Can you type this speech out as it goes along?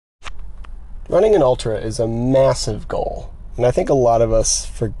Running an ultra is a massive goal, and I think a lot of us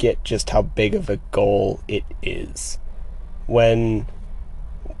forget just how big of a goal it is. When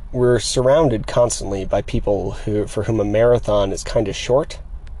we're surrounded constantly by people for whom a marathon is kind of short,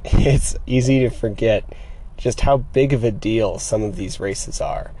 it's easy to forget just how big of a deal some of these races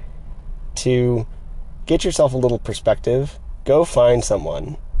are. To get yourself a little perspective, go find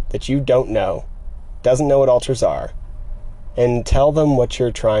someone that you don't know, doesn't know what ultras are, and tell them what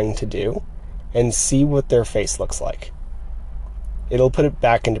you're trying to do, and see what their face looks like. It'll put it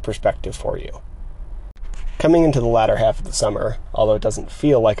back into perspective for you. Coming into the latter half of the summer, although it doesn't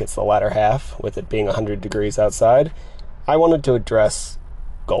feel like it's the latter half, with it being 100 degrees outside, I wanted to address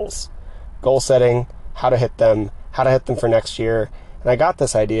goals. Goal setting, how to hit them for next year. And I got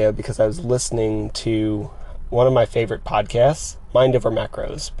this idea because I was listening to one of my favorite podcasts, Mind Over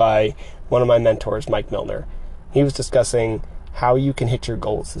Macros, by one of my mentors, Mike Milner. He was discussing how you can hit your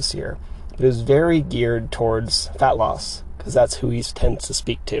goals this year. It was very geared towards fat loss, because that's who he tends to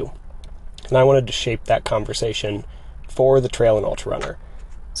speak to. And I wanted to shape that conversation for the trail and ultra runner.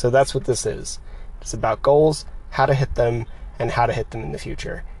 So that's what this is. It's about goals, how to hit them, and how to hit them in the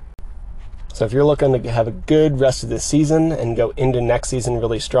future. So if you're looking to have a good rest of this season and go into next season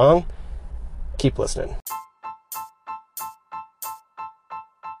really strong, keep listening.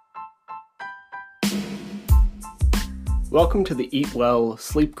 Welcome to the Eat Well,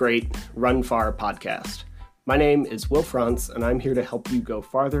 Sleep Great, Run Far podcast. My name is Will Frantz, and I'm here to help you go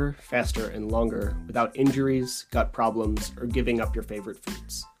farther, faster, and longer without injuries, gut problems, or giving up your favorite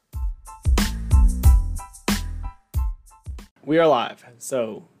foods. We are live.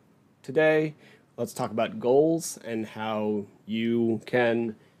 So today, let's talk about goals and how you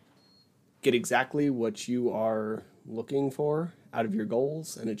can get exactly what you are looking for out of your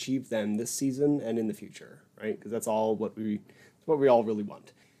goals and achieve them this season and in the future, right? Because that's what we all really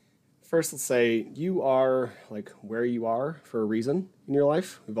want. First, let's say you are where you are for a reason in your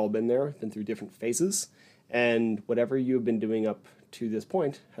life. We've all been there, been through different phases, and whatever you've been doing up to this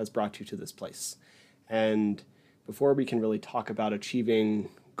point has brought you to this place. And before we can really talk about achieving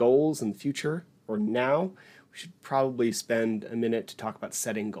goals in the future or now, we should probably spend a minute to talk about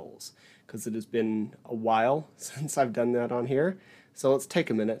setting goals, because it has been a while since I've done that on here. So let's take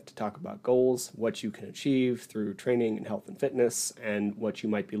a minute to talk about goals, what you can achieve through training and health and fitness, and what you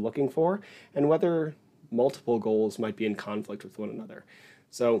might be looking for, and whether multiple goals might be in conflict with one another.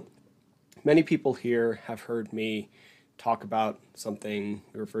 So many people here have heard me talk about something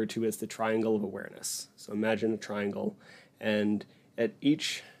referred to as the triangle of awareness. So imagine a triangle, and at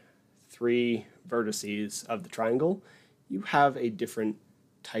each 3 vertices of the triangle, you have a different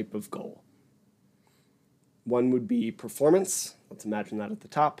type of goal. One would be performance. Let's imagine that at the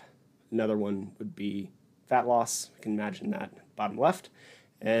top. Another one would be fat loss. We can imagine that bottom left.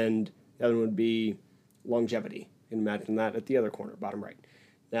 And the other one would be longevity. You can imagine that at the other corner, bottom right.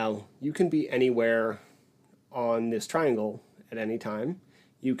 Now, you can be anywhere on this triangle at any time.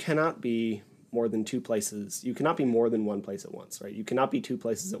 You cannot be more than 2 places. You cannot be more than one place at once, right? You cannot be 2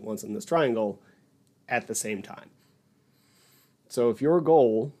 places at once in this triangle at the same time. So if you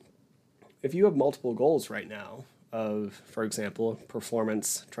have multiple goals right now of, for example,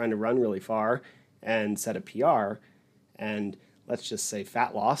 performance, trying to run really far and set a PR, and let's just say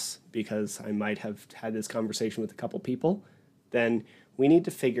fat loss, because I might have had this conversation with a couple people, then we need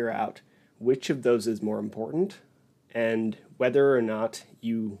to figure out which of those is more important and whether or not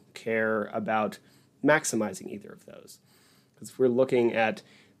you care about maximizing either of those. Because if we're looking at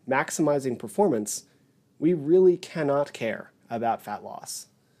maximizing performance, we really cannot care about fat loss.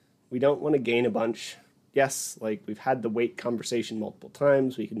 We don't want to gain a bunch. Yes, we've had the weight conversation multiple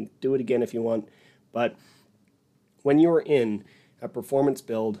times. We can do it again if you want. But when you're in a performance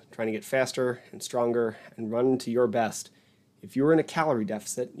build, trying to get faster and stronger and run to your best, if you're in a calorie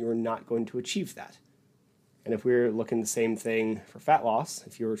deficit, you're not going to achieve that. And if we're looking the same thing for fat loss,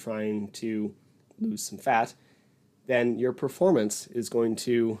 if you're trying to lose some fat, then your performance is going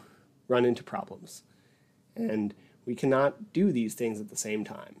to run into problems. And we cannot do these things at the same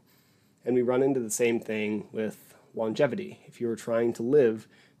time. And we run into the same thing with longevity. If you were trying to live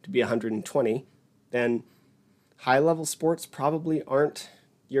to be 120, then high-level sports probably aren't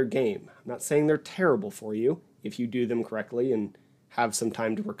your game. I'm not saying they're terrible for you if you do them correctly and have some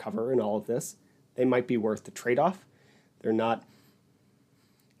time to recover and all of this. They might be worth the trade-off. They're not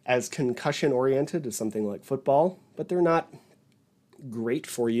as concussion-oriented as something like football, but they're not great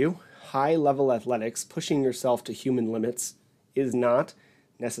for you. High-level athletics, pushing yourself to human limits, is not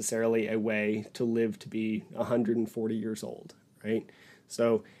necessarily a way to live to be 140 years old, right?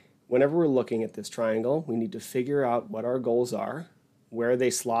 So whenever we're looking at this triangle, we need to figure out what our goals are, where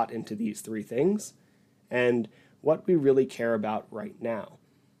they slot into these three things and what we really care about right now.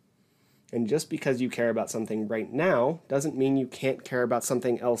 And just because you care about something right now doesn't mean you can't care about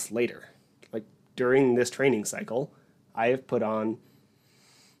something else later. Like during this training cycle, I have put on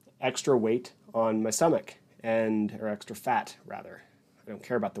extra weight on my stomach or extra fat rather. I don't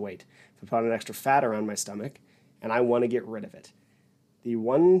care about the weight. I put on an extra fat around my stomach and I want to get rid of it.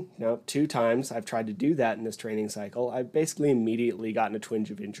 The 2 times I've tried to do that in this training cycle, I've basically immediately gotten a twinge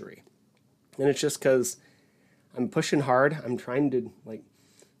of injury. And it's just because I'm pushing hard. I'm trying to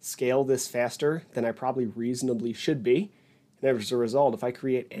scale this faster than I probably reasonably should be. And as a result, if I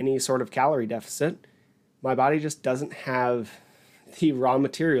create any sort of calorie deficit, my body just doesn't have the raw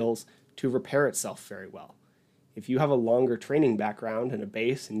materials to repair itself very well. If you have a longer training background and a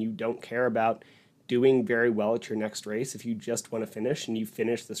base and you don't care about doing very well at your next race, if you just want to finish and you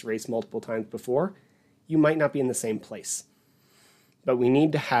finished this race multiple times before, you might not be in the same place. But we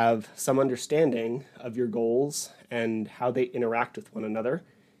need to have some understanding of your goals and how they interact with one another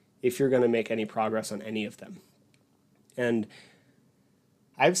if you're going to make any progress on any of them. And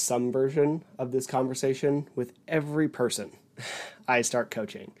I have some version of this conversation with every person I start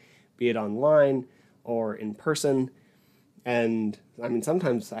coaching, be it online or in person. And I mean,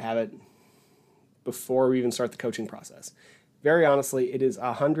 sometimes I have it before we even start the coaching process. Very honestly, it is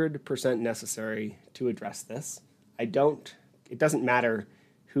 100% necessary to address this. It doesn't matter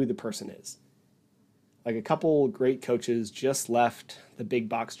who the person is. Like a couple great coaches just left the big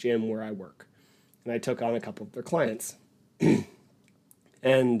box gym where I work, and I took on a couple of their clients.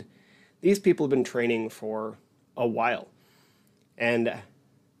 And these people have been training for a while. And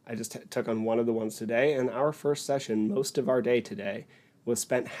I just took on one of the ones today, and our first session, most of our day today, was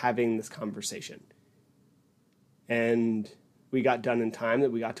spent having this conversation. And we got done in time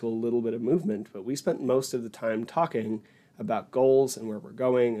that we got to a little bit of movement, but we spent most of the time talking about goals and where we're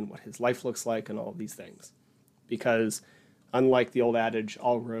going and what his life looks like and all of these things. Because unlike the old adage,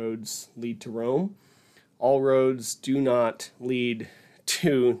 all roads lead to Rome, all roads do not lead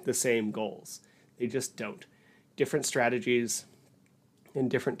to the same goals. They just don't. Different strategies and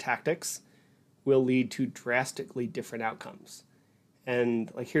different tactics will lead to drastically different outcomes.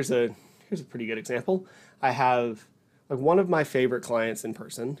 And here's a pretty good example. I have one of my favorite clients in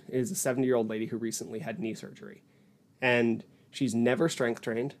person is a 70-year-old lady who recently had knee surgery. And she's never strength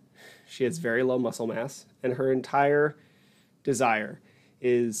trained. She has very low muscle mass, and her entire desire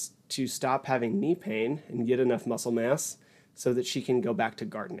is to stop having knee pain and get enough muscle mass so that she can go back to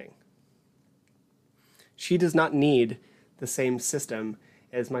gardening. She does not need the same system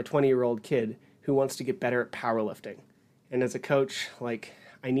as my 20-year-old kid who wants to get better at powerlifting. And as a coach,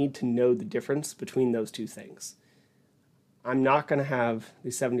 I need to know the difference between those two things. I'm not going to have the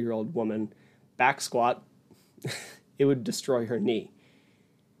 70-year-old woman back squat. It would destroy her knee.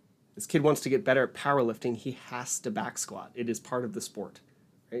 This kid wants to get better at powerlifting. He has to back squat. It is part of the sport,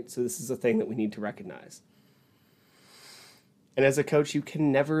 right? So this is a thing that we need to recognize. And as a coach, you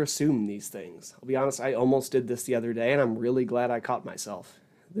can never assume these things. I'll be honest, I almost did this the other day, and I'm really glad I caught myself.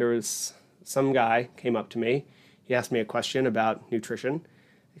 There was some guy came up to me. He asked me a question about nutrition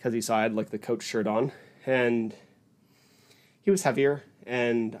because he saw I had the coach shirt on, and he was heavier,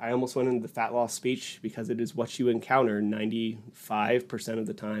 and I almost went into the fat loss speech because it is what you encounter 95% of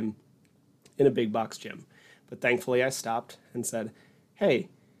the time in a big box gym. But thankfully I stopped and said, hey,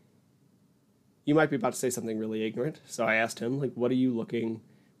 you might be about to say something really ignorant. So I asked him, what are you looking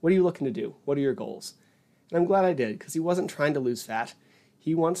to do? What are your goals? And I'm glad I did, because he wasn't trying to lose fat.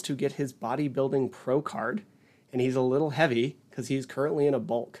 He wants to get his bodybuilding pro card, and he's a little heavy because he's currently in a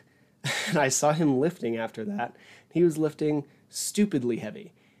bulk. And I saw him lifting after that. He was lifting stupidly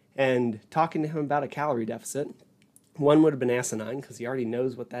heavy. And talking to him about a calorie deficit, 1 would have been asinine because he already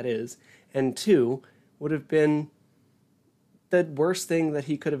knows what that is, and 2 would have been the worst thing that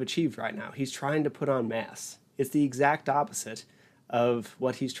he could have achieved right now. He's trying to put on mass. It's the exact opposite of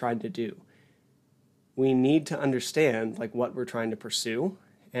what he's trying to do. We need to understand what we're trying to pursue,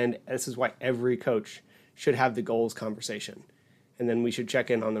 and this is why every coach should have the goals conversation, and then we should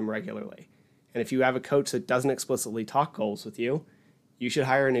check in on them regularly. And if you have a coach that doesn't explicitly talk goals with you, you should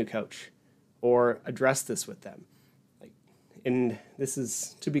hire a new coach or address this with them. And this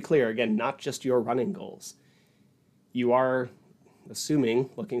is, to be clear, again, not just your running goals. You are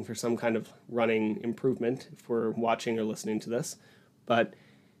looking for some kind of running improvement if we're watching or listening to this. But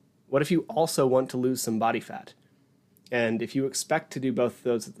what if you also want to lose some body fat? And if you expect to do both of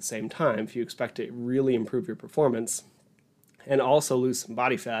those at the same time, if you expect to really improve your performance and also lose some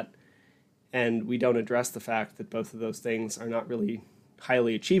body fat, and we don't address the fact that both of those things are not really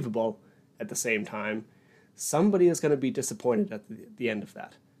highly achievable at the same time, somebody is going to be disappointed at the end of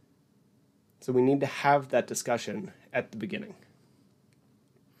that. So we need to have that discussion at the beginning.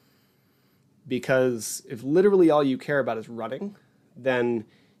 Because if literally all you care about is running, then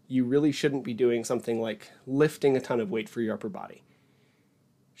you really shouldn't be doing something like lifting a ton of weight for your upper body.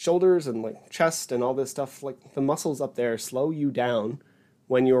 Shoulders and like chest and all this stuff, like the muscles up there slow you down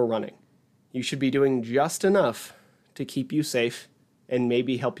when you're running. You should be doing just enough to keep you safe and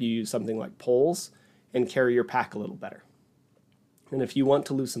maybe help you use something like poles and carry your pack a little better. And if you want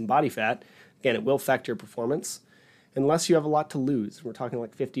to lose some body fat, again, it will affect your performance unless you have a lot to lose. We're talking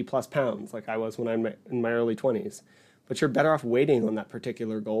like 50 plus pounds like I was when I'm in my early 20s. But you're better off waiting on that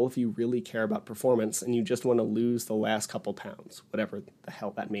particular goal if you really care about performance and you just want to lose the last couple pounds, whatever the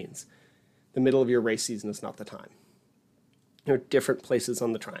hell that means. The middle of your race season is not the time. There are different places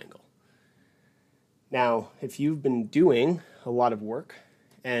on the triangle. Now, if you've been doing a lot of work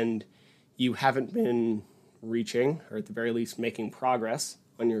and you haven't been reaching, or at the very least making progress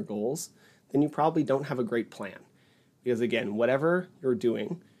on your goals, then you probably don't have a great plan. Because again, whatever you're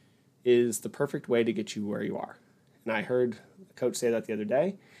doing is the perfect way to get you where you are. And I heard a coach say that the other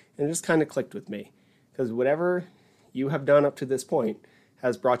day, and it just kind of clicked with me. Because whatever you have done up to this point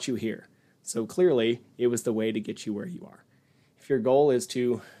has brought you here. So clearly, it was the way to get you where you are. If your goal is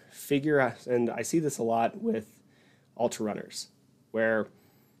to figure out, and I see this a lot with ultra runners, where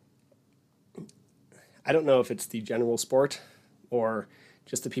I don't know if it's the general sport or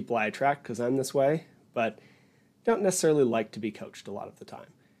just the people I attract because I'm this way, but don't necessarily like to be coached a lot of the time.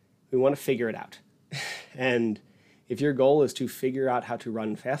 We want to figure it out. And if your goal is to figure out how to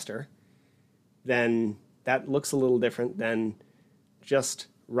run faster, then that looks a little different than just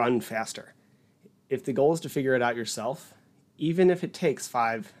run faster. If the goal is to figure it out yourself, even if it takes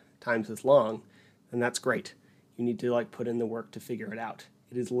 5 times as long, then that's great. You need to put in the work to figure it out.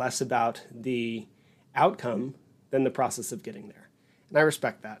 It is less about the outcome than the process of getting there. And I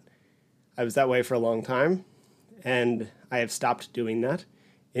respect that. I was that way for a long time, and I have stopped doing that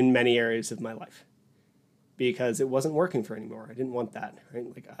in many areas of my life because it wasn't working for anymore. I didn't want that,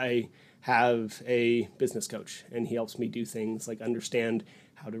 right? I have a business coach, and he helps me do things like understand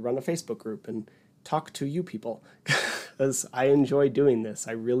how to run a Facebook group and talk to you people because I enjoy doing this.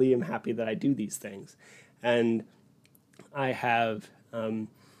 I really am happy that I do these things. And I have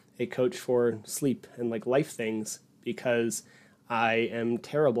a coach for sleep and life things because I am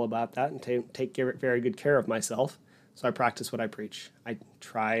terrible about that and take very good care of myself. So I practice what I preach. I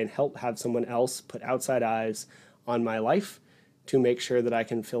try and have someone else put outside eyes on my life to make sure that I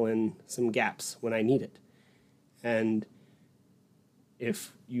can fill in some gaps when I need it. And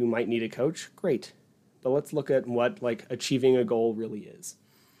if you might need a coach, great. But let's look at what achieving a goal really is.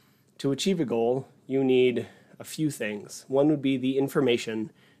 To achieve a goal, you need a few things. One would be the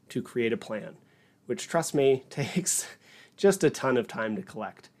information to create a plan, which, trust me, takes just a ton of time to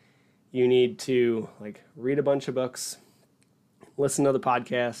collect. You need to read a bunch of books, listen to the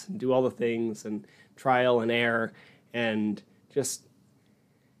podcasts, and do all the things, and trial and error. And just,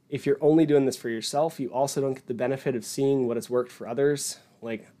 if you're only doing this for yourself, you also don't get the benefit of seeing what has worked for others.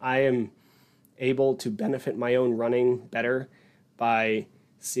 I am able to benefit my own running better by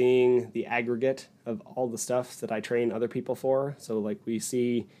seeing the aggregate of all the stuff that I train other people for. So we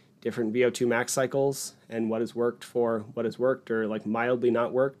see different VO2 max cycles and what has worked for what has worked or mildly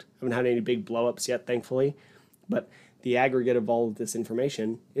not worked. I haven't had any big blow-ups yet, thankfully, but the aggregate of all of this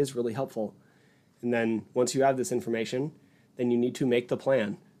information is really helpful. And then once you have this information, then you need to make the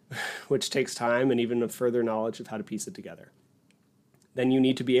plan, which takes time and even a further knowledge of how to piece it together. Then you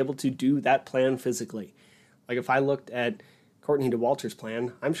need to be able to do that plan physically. If I looked at Courtney DeWalter's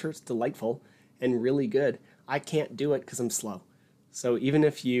plan, I'm sure it's delightful and really good. I can't do it because I'm slow. So even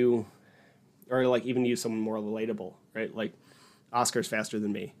if you, or even use someone more relatable, right? Oscar's faster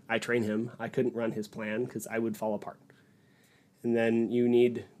than me. I train him. I couldn't run his plan because I would fall apart. And then you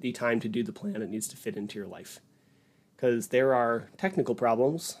need the time to do the plan. It needs to fit into your life. Because there are technical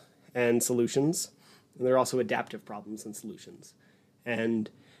problems and solutions, and there are also adaptive problems and solutions. And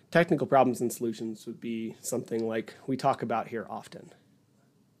technical problems and solutions would be something like we talk about here often.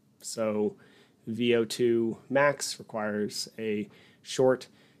 So VO2 max requires a short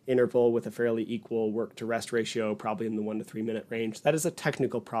interval with a fairly equal work to rest ratio, probably in the 1 to 3 minute range. That is a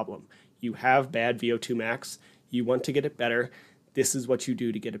technical problem. You have bad VO2 max. You want to get it better. This is what you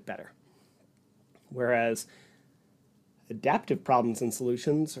do to get it better. Whereas adaptive problems and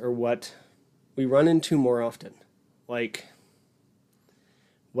solutions are what we run into more often.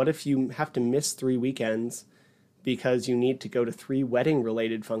 What if you have to miss 3 weekends because you need to go to 3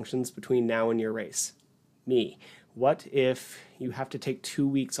 wedding-related functions between now and your race? Me. What if you have to take 2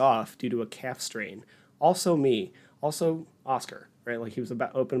 weeks off due to a calf strain? Also me, also Oscar, right? Like he was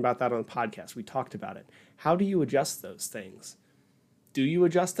open about that on the podcast. We talked about it. How do you adjust those things? Do you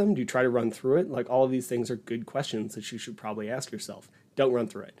adjust them? Do you try to run through it? Like all of these things are good questions that you should probably ask yourself. Don't run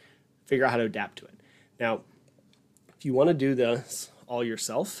through it. Figure out how to adapt to it. Now, if you want to do this all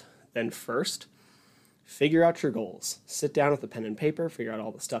yourself, then first, figure out your goals. Sit down with a pen and paper, figure out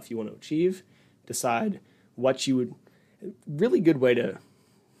all the stuff you want to achieve, decide what you would. Really good way to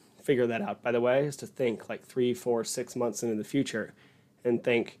figure that out, by the way, is to think like 3, 4, 6 months into the future and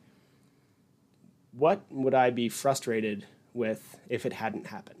think, what would I be frustrated with if it hadn't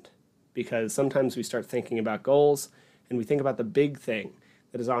happened? Because sometimes we start thinking about goals and we think about the big thing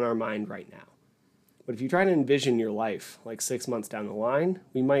that is on our mind right now. But if you try to envision your life like 6 months down the line,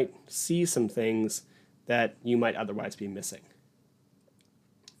 we might see some things that you might otherwise be missing.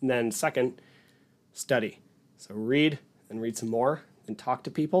 And then second, study. So read and read some more, and talk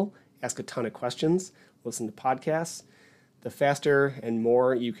to people, ask a ton of questions, listen to podcasts. The faster and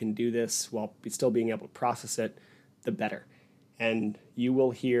more you can do this while still being able to process it, the better. And you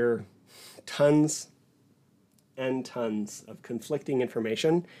will hear tons and tons of conflicting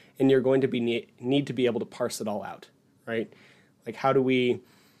information, and you're going to need to be able to parse it all out, right? Like how do we,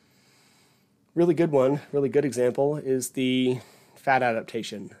 really good example is the fat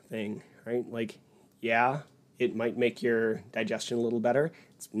adaptation thing, right? Like, yeah, it might make your digestion a little better.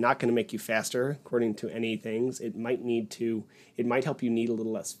 It's not going to make you faster, according to any things. It might help you need a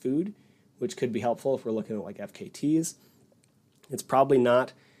little less food, which could be helpful if we're looking at like FKTs. It's probably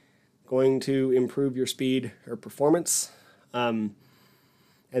not going to improve your speed or performance. And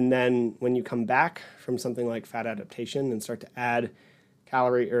then when you come back from something like fat adaptation and start to add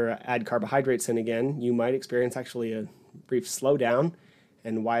add carbohydrates in again, you might experience actually a brief slowdown.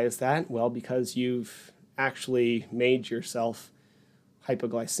 And why is that? Well, because you've actually made yourself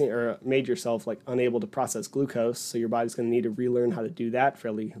hypoglycemic, or made yourself like unable to process glucose. So your body's going to need to relearn how to do that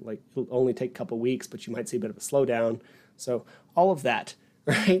fairly, like it'll only take a couple weeks, but you might see a bit of a slowdown. So all of that,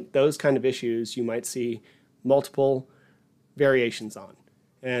 right? Those kind of issues you might see multiple variations on.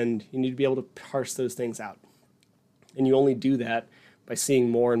 And you need to be able to parse those things out. And you only do that by seeing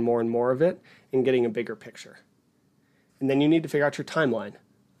more and more and more of it and getting a bigger picture. And then you need to figure out your timeline.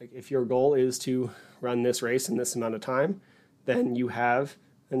 Like if your goal is to run this race in this amount of time, then you have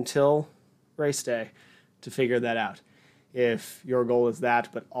until race day to figure that out. If your goal is that,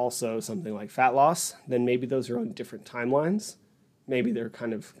 but also something like fat loss, then maybe those are on different timelines. Maybe they're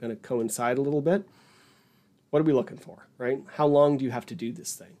kind of going to coincide a little bit. What are we looking for, right? How long do you have to do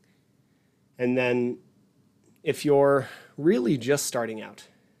this thing? And then if you're really just starting out,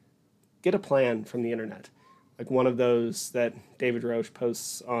 get a plan from the internet, like one of those that David Roche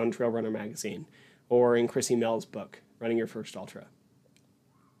posts on Trail Runner magazine or in Chrissy Mell's book, Running Your First Ultra.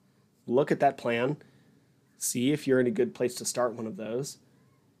 Look at that plan, see if you're in a good place to start one of those,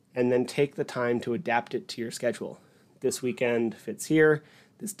 and then take the time to adapt it to your schedule. This weekend fits here,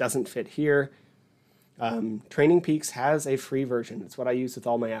 this doesn't fit here. Training Peaks has a free version. It's what I use with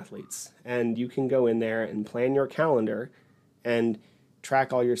all my athletes. And you can go in there and plan your calendar and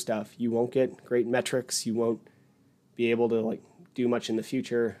track all your stuff. You won't get great metrics. You won't be able to do much in the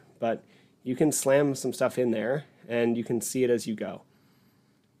future, but you can slam some stuff in there and you can see it as you go.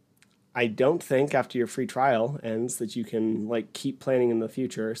 I don't think after your free trial ends that you can keep planning in the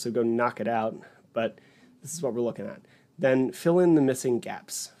future, so go knock it out, but this is what we're looking at. Then fill in the missing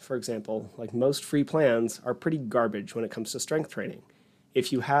gaps. For example, most free plans are pretty garbage when it comes to strength training.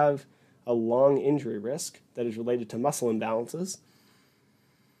 If you have a long injury risk that is related to muscle imbalances,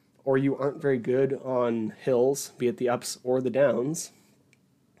 or you aren't very good on hills, be it the ups or the downs,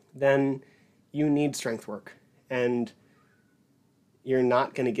 then you need strength work. And you're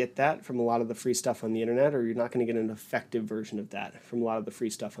not going to get that from a lot of the free stuff on the internet, or you're not going to get an effective version of that from a lot of the free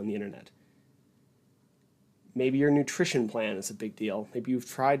stuff on the internet. Maybe your nutrition plan is a big deal. Maybe you've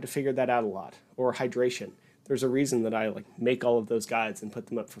tried to figure that out a lot. Or hydration. There's a reason that I make all of those guides and put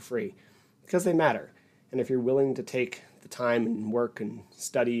them up for free, because they matter. And if you're willing to take the time and work and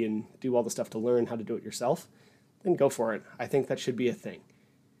study and do all the stuff to learn how to do it yourself, then go for it. I think that should be a thing,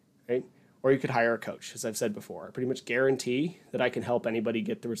 right? Or you could hire a coach, as I've said before. I pretty much guarantee that I can help anybody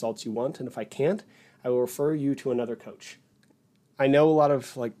get the results you want, and if I can't, I will refer you to another coach. I know a lot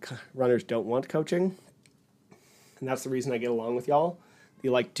of runners don't want coaching, and that's the reason I get along with y'all.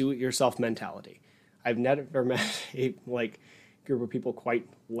 The do-it-yourself mentality. I've never met a group of people quite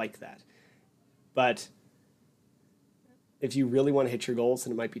like that. But if you really want to hit your goals,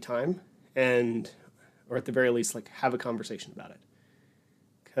 then it might be time, or at the very least, have a conversation about it.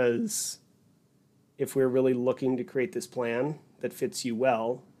 Because if we're really looking to create this plan that fits you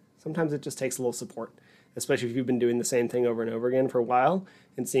well, sometimes it just takes a little support. especially if you've been doing the same thing over and over again for a while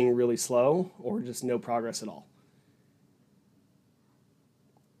and seeing really slow or just no progress at all.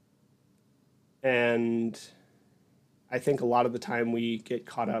 And I think a lot of the time we get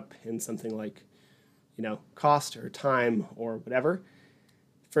caught up in something like, cost or time or whatever.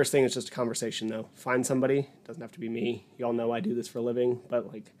 First thing is just a conversation, though. Find somebody. Doesn't have to be me. You all know I do this for a living, but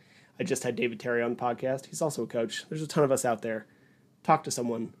I just had David Terry on the podcast. He's also a coach. There's a ton of us out there. Talk to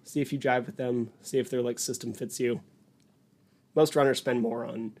someone. See if you jive with them. See if their system fits you. Most runners spend more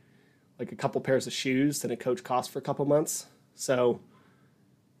on a couple pairs of shoes than a coach costs for a couple months. So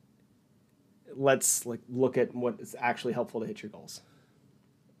let's look at what is actually helpful to hit your goals.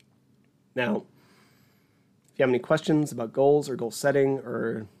 Now, if you have any questions about goals or goal setting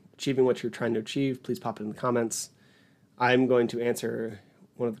or achieving what you're trying to achieve, please pop it in the comments. I'm going to answer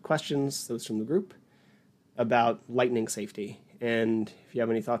one of the questions that was from the group about lightning safety. And if you have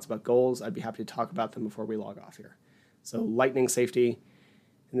any thoughts about goals, I'd be happy to talk about them before we log off here. So lightning safety,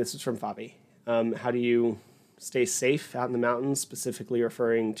 and this is from Fabi. How do you stay safe out in the mountains, specifically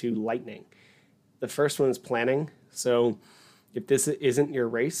referring to lightning? The first one is planning. So if this isn't your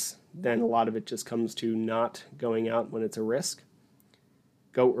race, then a lot of it just comes to not going out when it's a risk.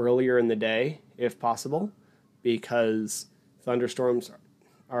 Go earlier in the day if possible, because thunderstorms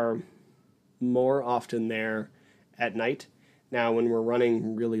are more often there at night. Now, when we're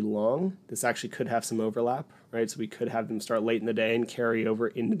running really long, this actually could have some overlap, right? So we could have them start late in the day and carry over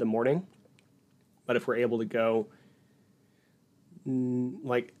into the morning. But if we're able to go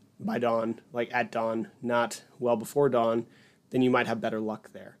by dawn, at dawn, not well before dawn, then you might have better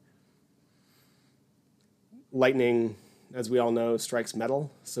luck there. Lightning, as we all know, strikes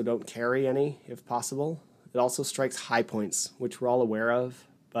metal, so don't carry any if possible. It also strikes high points, which we're all aware of,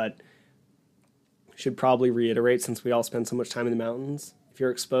 but should probably reiterate since we all spend so much time in the mountains. If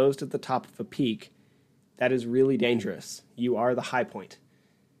you're exposed at the top of a peak, that is really dangerous. You are the high point.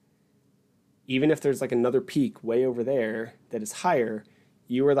 Even if there's another peak way over there that is higher,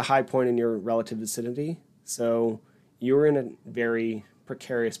 you are the high point in your relative vicinity, so you're in a very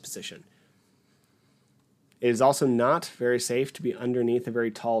precarious position. It is also not very safe to be underneath a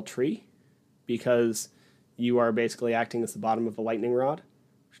very tall tree because you are basically acting as the bottom of a lightning rod,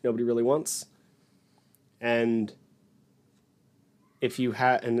 which nobody really wants. And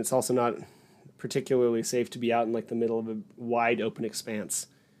and it's also not particularly safe to be out in the middle of a wide open expanse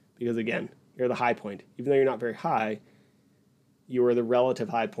because again, you're the high point. Even though you're not very high, you are the relative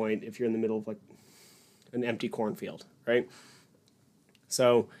high point if you're in the middle of an empty cornfield, right?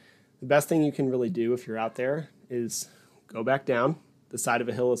 So the best thing you can really do if you're out there is go back down. The side of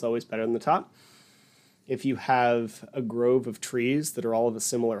a hill is always better than the top. If you have a grove of trees that are all of a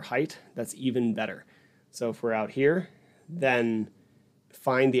similar height, that's even better. So if we're out here, then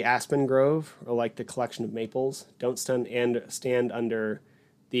find the aspen grove or the collection of maples. Don't stand under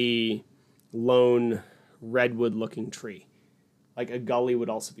the lone redwood-looking tree. A gully would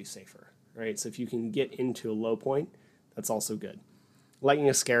also be safer, right? So if you can get into a low point, that's also good. Lightning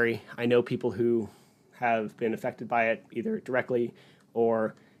is scary. I know people who have been affected by it either directly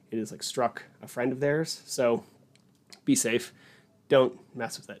or it has struck a friend of theirs. So be safe. Don't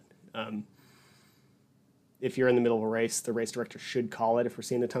mess with it. If you're in the middle of a race, the race director should call it if we're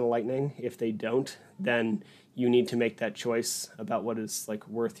seeing a ton of lightning. If they don't, then you need to make that choice about what is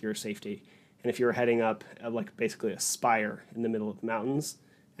worth your safety. And if you're heading up basically a spire in the middle of the mountains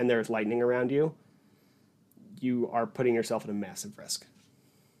and there's lightning around you, you are putting yourself at a massive risk.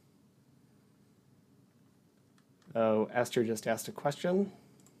 Oh, Esther just asked a question.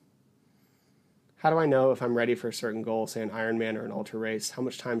 How do I know if I'm ready for a certain goal, say an Ironman or an ultra race? How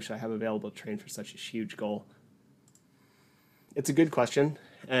much time should I have available to train for such a huge goal? It's a good question,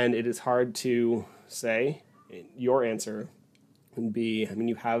 and it is hard to say. Your answer would be,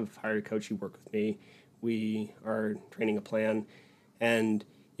 you have hired a coach, you work with me, we are training a plan, and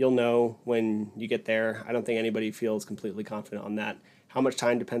you'll know when you get there. I don't think anybody feels completely confident on that. How much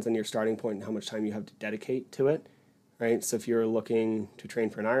time depends on your starting point and how much time you have to dedicate to it, right? So if you're looking to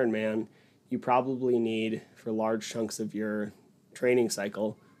train for an Ironman, you probably need, for large chunks of your training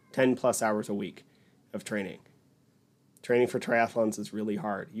cycle, 10 plus hours a week of training. Training for triathlons is really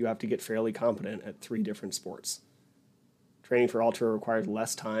hard. You have to get fairly competent at 3 different sports. Training for ultra requires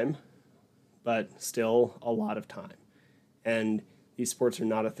less time, but still a lot of time. And these sports are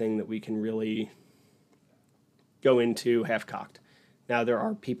not a thing that we can really go into half-cocked. Now, there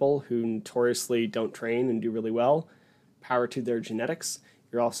are people who notoriously don't train and do really well. Power to their genetics.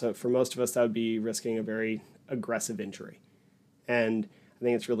 You're also, for most of us, that would be risking a very aggressive injury. And I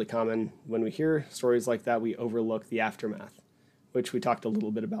think it's really common when we hear stories like that, we overlook the aftermath, which we talked a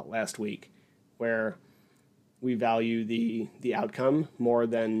little bit about last week, where we value the outcome more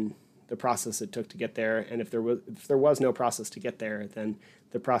than the process it took to get there. And if there was no process to get there, then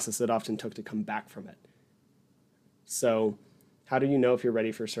the process it often took to come back from it. So how do you know if you're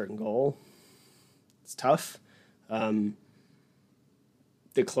ready for a certain goal? It's tough. The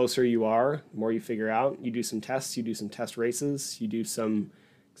closer you are, the more you figure out. You do some tests, you do some test races, you do some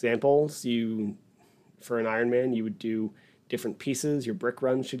examples. For an Ironman, you would do different pieces. Your brick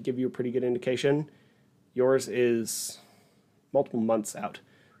run should give you a pretty good indication. Yours is multiple months out,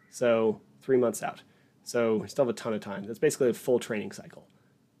 so 3 months out. So you still have a ton of time. That's basically a full training cycle,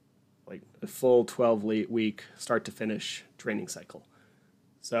 like a full 12-week start to finish training cycle.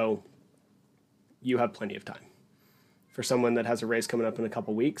 So you have plenty of time. For someone that has a race coming up in a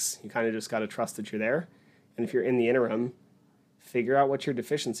couple weeks, you kind of just got to trust that you're there. And if you're in the interim, figure out what your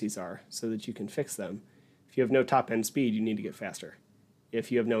deficiencies are so that you can fix them. If you have no top end speed, you need to get faster.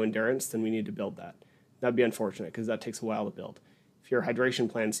 If you have no endurance, then we need to build that. That'd be unfortunate because that takes a while to build. If your hydration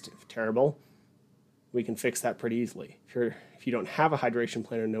plan's terrible, we can fix that pretty easily. If you don't have a hydration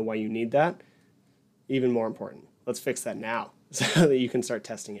plan or know why you need that, even more important, let's fix that now so that you can start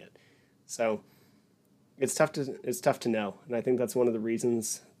testing it. So it's tough to know, and I think that's one of the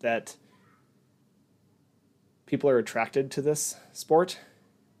reasons that people are attracted to this sport,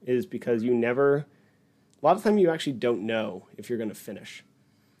 is because a lot of time you actually don't know if you're going to finish.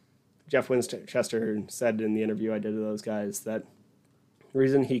 Jeff Winchester said in the interview I did with those guys that the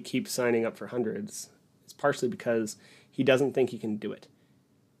reason he keeps signing up for hundreds is partially because he doesn't think he can do it.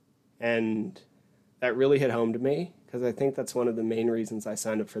 And that really hit home to me, because I think that's one of the main reasons I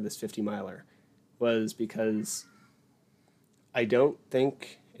signed up for this 50-miler, was because I don't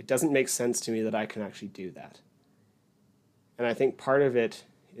think, it doesn't make sense to me that I can actually do that. And I think part of it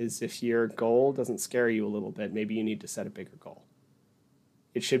is if your goal doesn't scare you a little bit, maybe you need to set a bigger goal.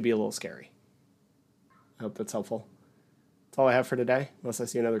 It should be a little scary. I hope that's helpful. That's all I have for today. Unless I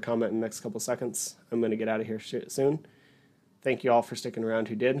see another comment in the next couple seconds, I'm going to get out of here soon. Thank you all for sticking around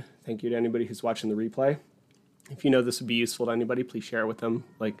who did. Thank you to anybody who's watching the replay. If you know this would be useful to anybody, please share it with them.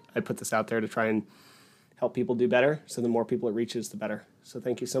 I put this out there to try and help people do better, so the more people it reaches, the better. So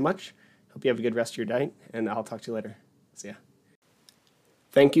thank you so much. Hope you have a good rest of your night, and I'll talk to you later. See ya.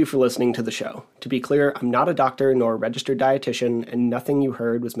 Thank you for listening to the show. To be clear, I'm not a doctor nor a registered dietitian, and nothing you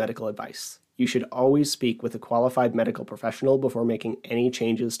heard was medical advice. You should always speak with a qualified medical professional before making any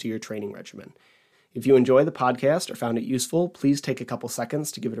changes to your training regimen. If you enjoy the podcast or found it useful, please take a couple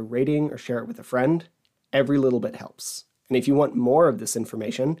seconds to give it a rating or share it with a friend. Every little bit helps. And if you want more of this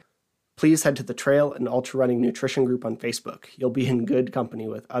information, please head to the Trail and Ultra Running Nutrition group on Facebook. You'll be in good company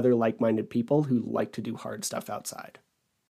with other like-minded people who like to do hard stuff outside.